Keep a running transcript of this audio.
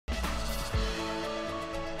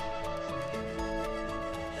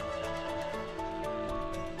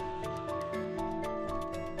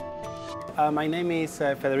My name is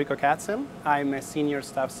Federico Katzen. I'm a senior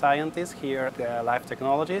staff scientist here at Life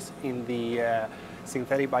Technologies in the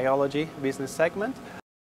synthetic biology business segment.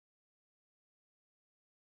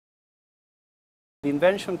 The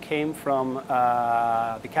invention came from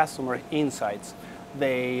the customer insights.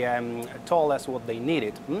 They told us what they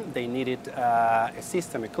needed. They needed a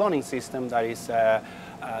system, a cloning system that is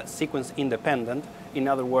sequence independent. In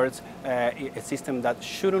other words, a system that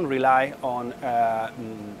shouldn't rely on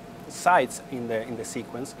sites in the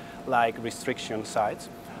sequence, like restriction sites.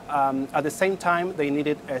 At the same time, they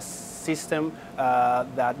needed a system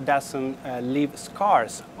that doesn't leave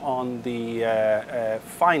scars on the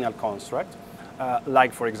final construct,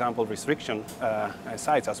 like, for example, restriction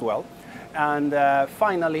sites as well. And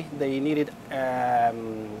finally, they needed,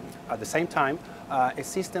 at the same time, a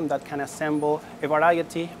system that can assemble a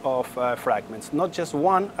variety of fragments, not just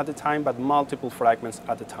one at a time, but multiple fragments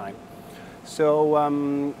at a time. So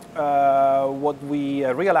what we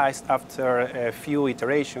realized after a few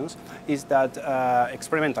iterations is that,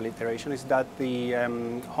 experimental iteration, is that the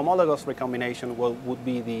homologous recombination would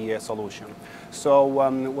be the solution. So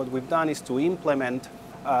what we've done is to implement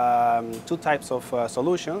two types of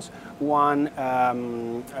solutions, one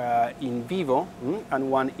in vivo and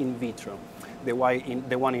one in vitro. The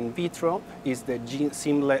one in vitro is the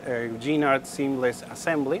GeneArt Seamless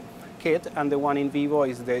Assembly Kit, and the one in vivo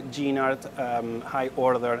is the GeneArt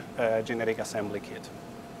High-Order Genetic Assembly Kit.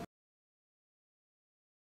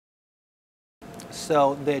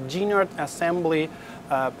 So the GeneArt Assembly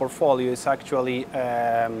portfolio is actually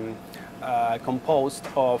composed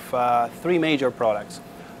of three major products.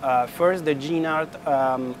 First, the GeneArt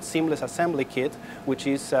Seamless Assembly Kit, which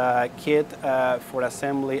is a kit for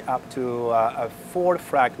assembly up to 4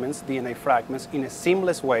 fragments, DNA fragments, in a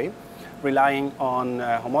seamless way, relying on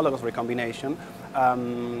homologous recombination,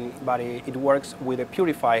 but it works with a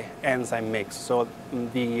purified enzyme mix, so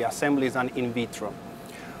the assembly is done in vitro.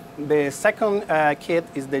 The second kit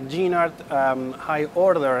is the GeneArt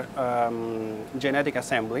High-Order Genetic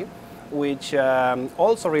Assembly, which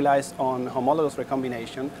also relies on homologous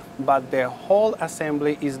recombination, but the whole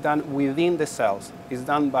assembly is done within the cells. It's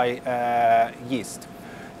done by yeast.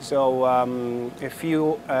 So a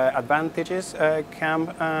few advantages come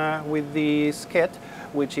with this kit,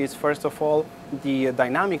 which is, first of all, the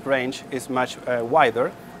dynamic range is much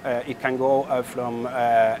wider. It can go from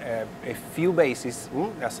a few bases,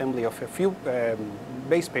 assembly of a few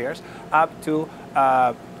base pairs, up to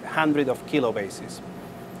 100 of kilobases.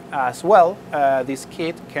 As well, this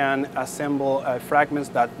kit can assemble fragments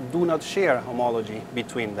that do not share homology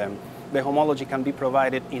between them. The homology can be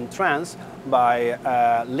provided in trans by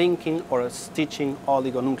linking or stitching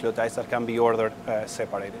oligonucleotides that can be ordered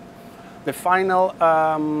separated. The final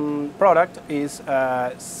product is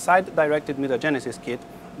a site-directed mutagenesis kit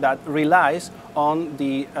that relies on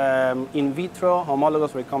the in vitro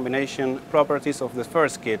homologous recombination properties of the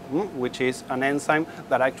first kit, which is an enzyme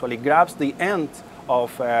that actually grabs the end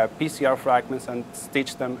of PCR fragments and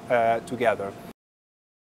stitch them together.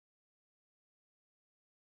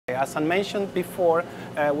 As I mentioned before,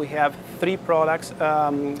 we have 3 products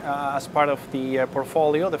as part of the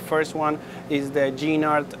portfolio. The first one is the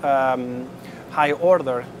GeneArt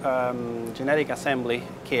High-Order Genetic Assembly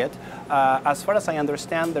Kit. As far as I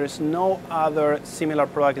understand, there is no other similar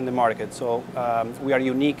product in the market, so we are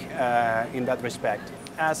unique in that respect.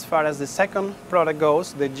 As far as the second product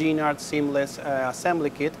goes, the GeneArt Seamless Assembly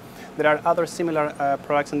Kit, there are other similar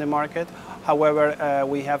products in the market. However,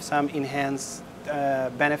 we have some enhanced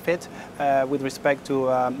benefit with respect to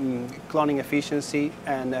cloning efficiency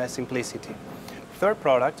and simplicity. Third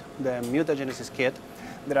product, the Mutagenesis Kit,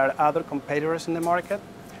 there are other competitors in the market,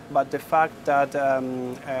 but the fact that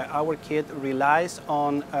our kit relies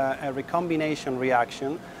on a recombination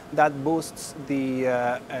reaction that boosts the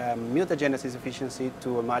mutagenesis efficiency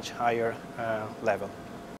to a much higher level.